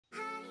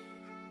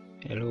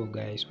Hello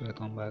guys,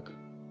 welcome back.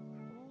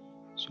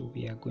 So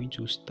we are going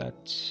to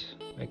start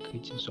by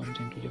creating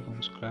something today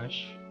from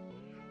scratch.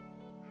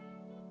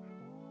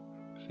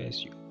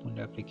 First, you open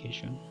the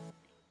application,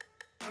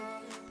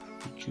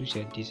 you choose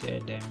your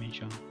desired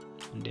dimension,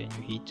 and then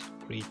you hit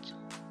create.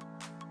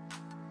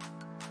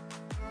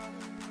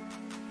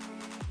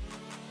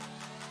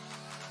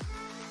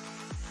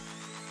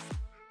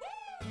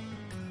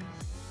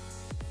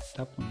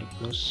 Tap on the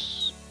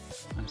plus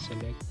and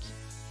select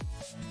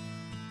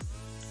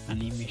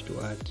an image to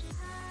add.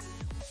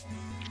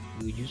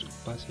 Reduce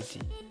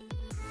opacity.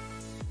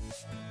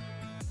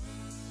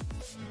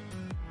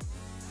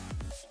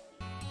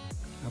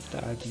 After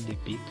adding the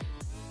peak,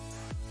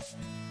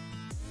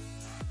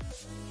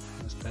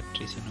 I'll start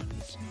tracing on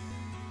it.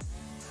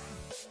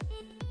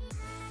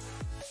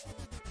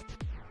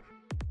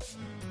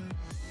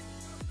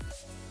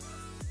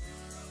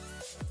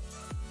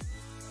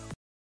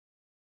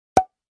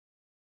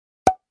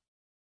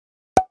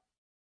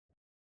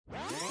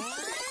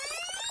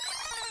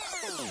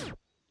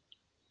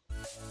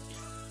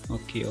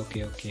 Okay,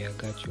 I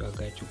got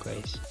you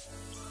guys.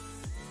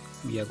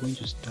 We are going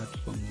to start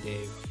from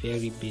the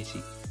very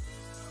basic.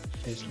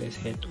 First, let's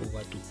head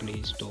over to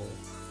Play Store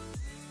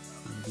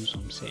and do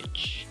some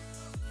search.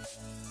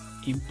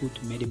 Input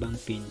Medibang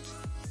paint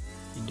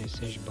in the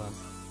search bar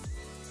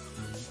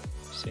and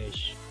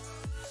search.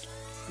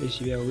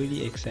 If you are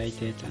really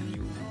excited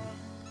and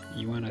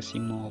you want to see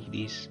more of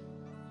this,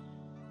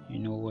 you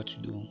know what to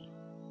do.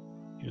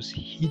 Just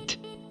hit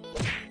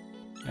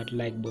that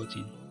like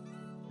button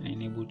and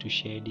enable to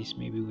share this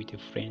maybe with a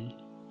friend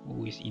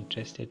who is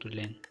interested to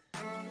learn.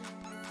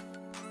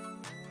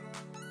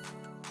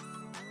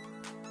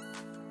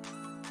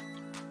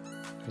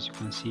 As you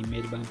can see,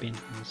 Medibang Paint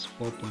has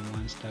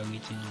 4.1 star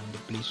rating on the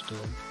Play Store.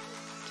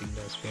 I think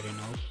that's fair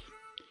enough.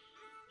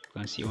 You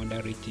can see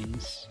under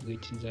ratings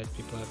that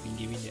people have been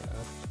giving the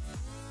app.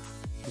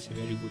 It's a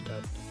very good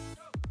app.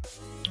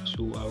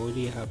 So I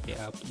already have the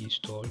app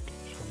installed,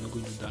 so I'm not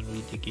going to download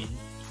it again.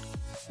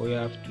 All you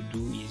have to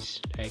do is,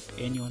 like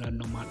any other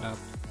normal app,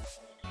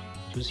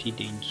 just hit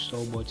the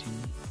install button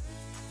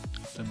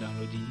after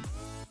downloading.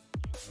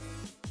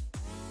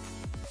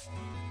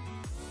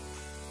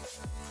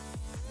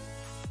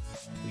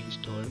 You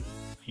install and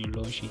you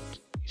launch it.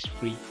 It's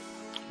free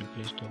in the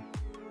Play Store.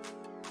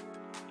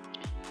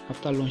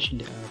 After launching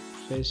the app,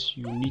 first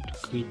you need to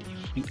create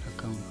a free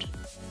account.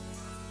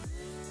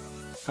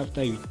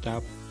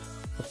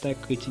 After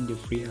creating the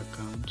free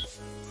account,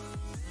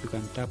 you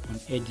can tap on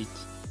edit.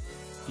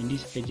 In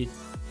this edit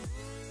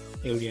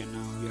area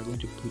now, we are going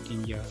to put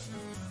in your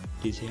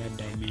desired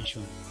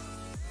dimension.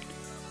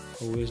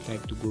 Always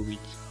like to go with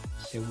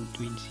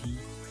 720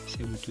 by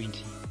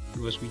 720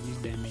 because with this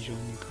dimension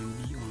it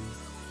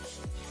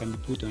can be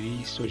put on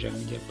any social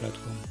media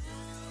platform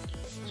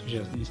such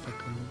as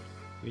Instagram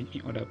or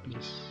any other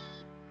place.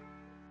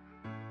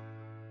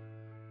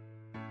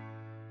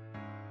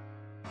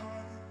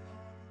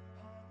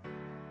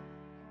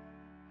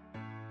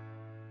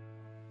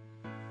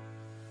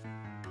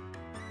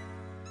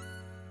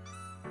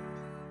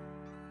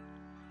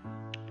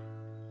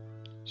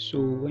 So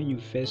when you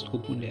first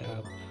open the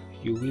app,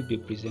 you will be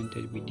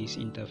presented with this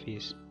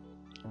interface.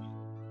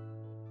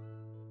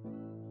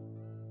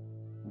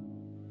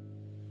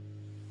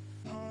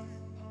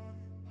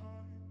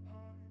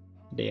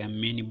 There are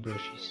many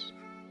brushes.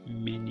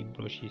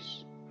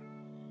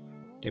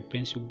 The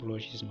pencil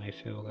brush is my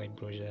favorite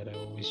brush that I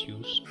always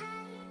use.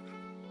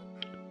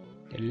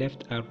 The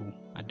left arrow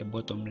at the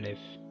bottom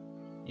left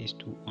is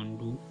to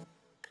undo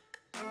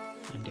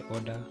and the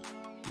other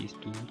is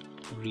to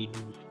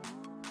redo.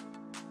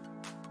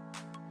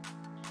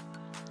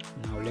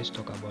 Now let's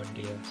talk about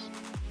layers.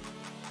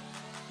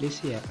 Let's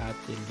say I add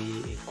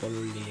a color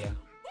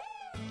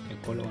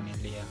on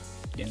a layer,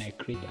 then I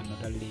create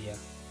another layer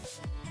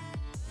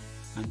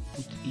and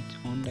put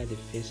it under the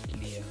first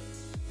layer.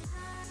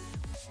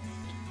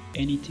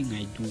 Anything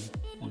I do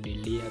on the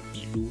layer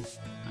below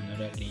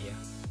another layer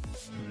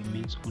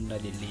remains under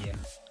the layer.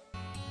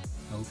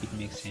 I hope it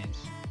makes sense.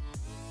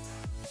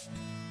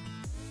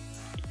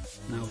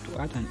 Now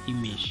to add an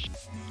image,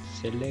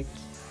 select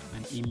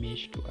an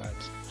image to add.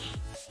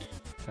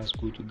 That's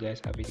good, you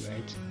guys have it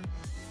right.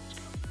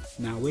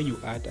 Now when you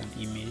add an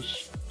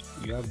image,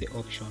 you have the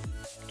option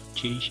to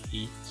change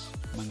its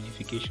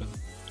magnification.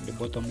 In the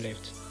bottom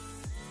left,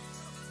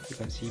 you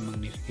can see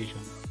magnification.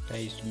 That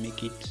is to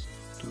make it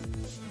to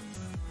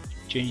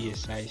change the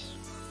size.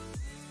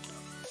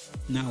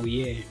 Now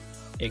here,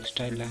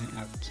 extra line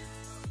act.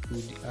 It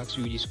would ask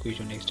you this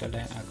question: extra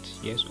line act,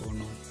 yes or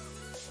no?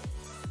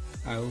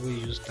 I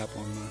always just tap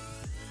on no.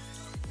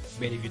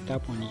 But if you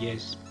tap on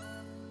yes,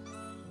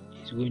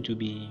 it's going to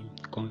be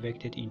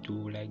converted into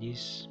like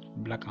this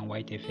black and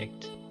white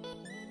effect.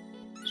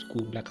 It's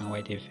called black and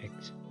white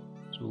effect.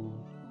 So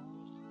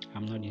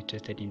I'm not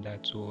interested in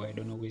that, so I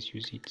don't always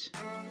use it.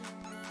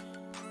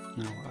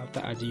 Now after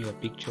adding your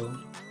picture,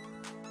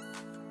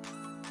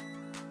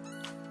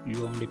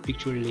 you on the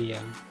picture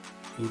layer,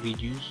 you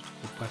reduce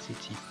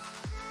opacity.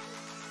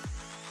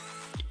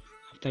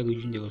 After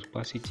reducing the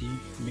opacity,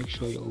 make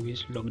sure you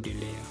always lock the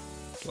layer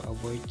to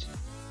avoid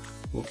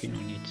working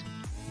on it.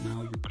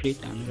 Now you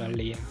create another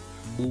layer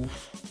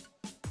above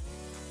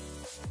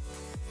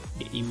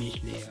the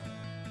image layer.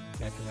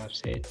 Like I have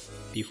said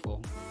before,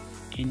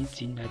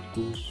 anything that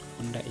goes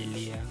under a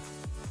layer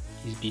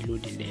is below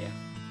the layer.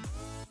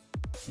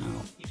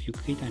 Now if you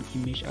create an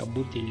image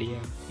above the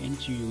layer,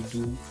 anything you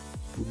do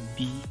will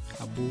be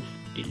above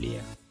the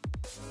layer.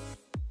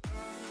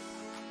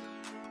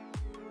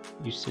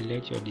 You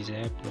select your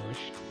desired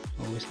brush.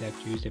 I always like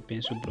to use the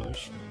pencil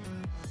brush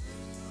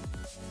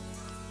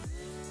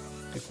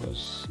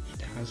because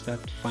it has that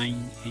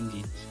fine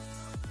ending.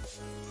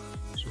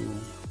 So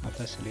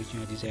after selecting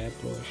your desired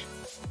brush,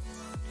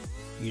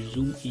 you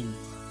zoom in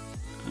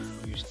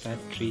and you start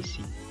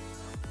tracing.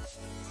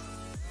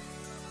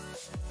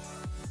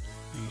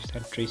 And you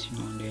start tracing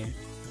on the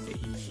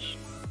image.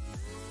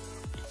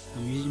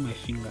 I'm using my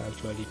finger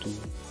actually to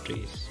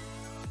trace.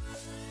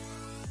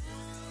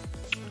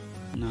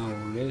 Now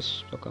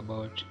let's talk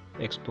about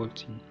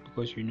exporting,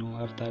 because you know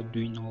after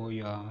doing all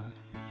your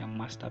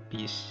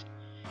masterpiece,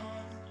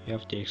 you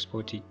have to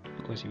export it,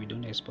 because if you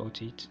don't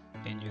export it,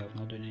 then you have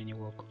not done any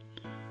work.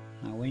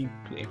 Now when you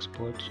do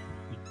export,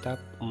 you tap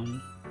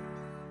on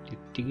the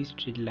 3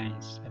 straight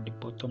lines at the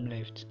bottom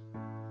left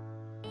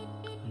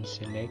and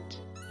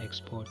select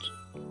export.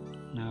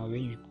 Now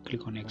when you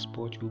click on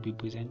export, you will be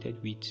presented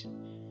with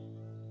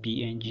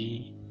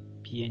PNG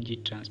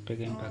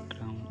transparent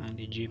background and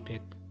the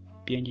JPEG.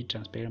 PNG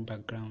transparent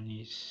background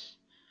is,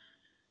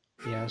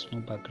 it has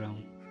no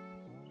background,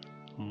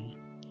 and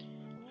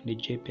the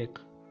JPEG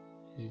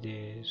is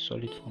the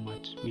solid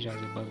format which has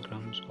a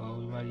background. So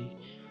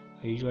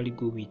I usually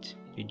go with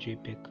the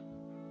JPEG.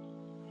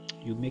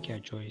 You make your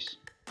choice,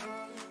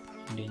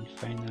 and then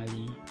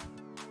finally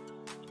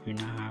you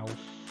now have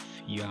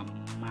your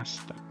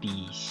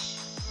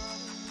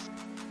masterpiece.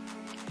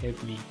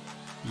 Help me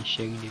in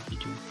sharing the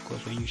video,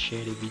 because when you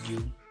share the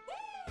video,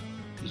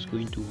 it's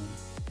going to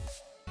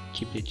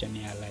keep the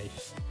channel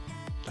alive.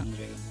 Thanks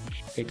very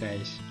much. Okay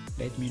guys,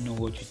 let me know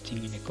what you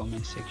think in the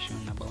comment section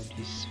about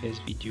this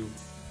first video.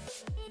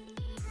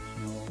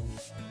 You know,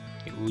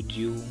 the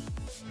audio,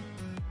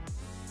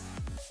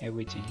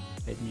 everything.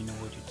 Let me know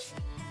what you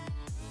think.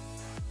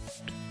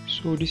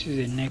 So this is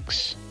the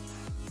next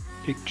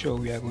picture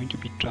we are going to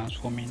be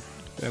transforming.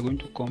 We are going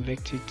to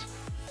convert it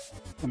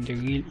from the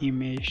real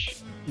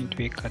image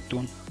into a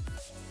cartoon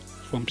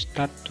from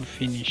start to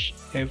finish.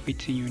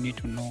 Everything you need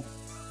to know,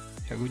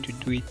 we are going to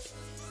do it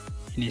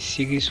in a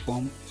series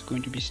form. It's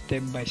going to be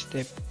step by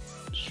step,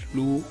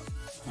 slow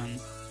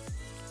and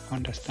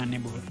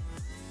understandable.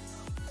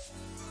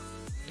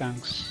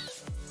 Thanks.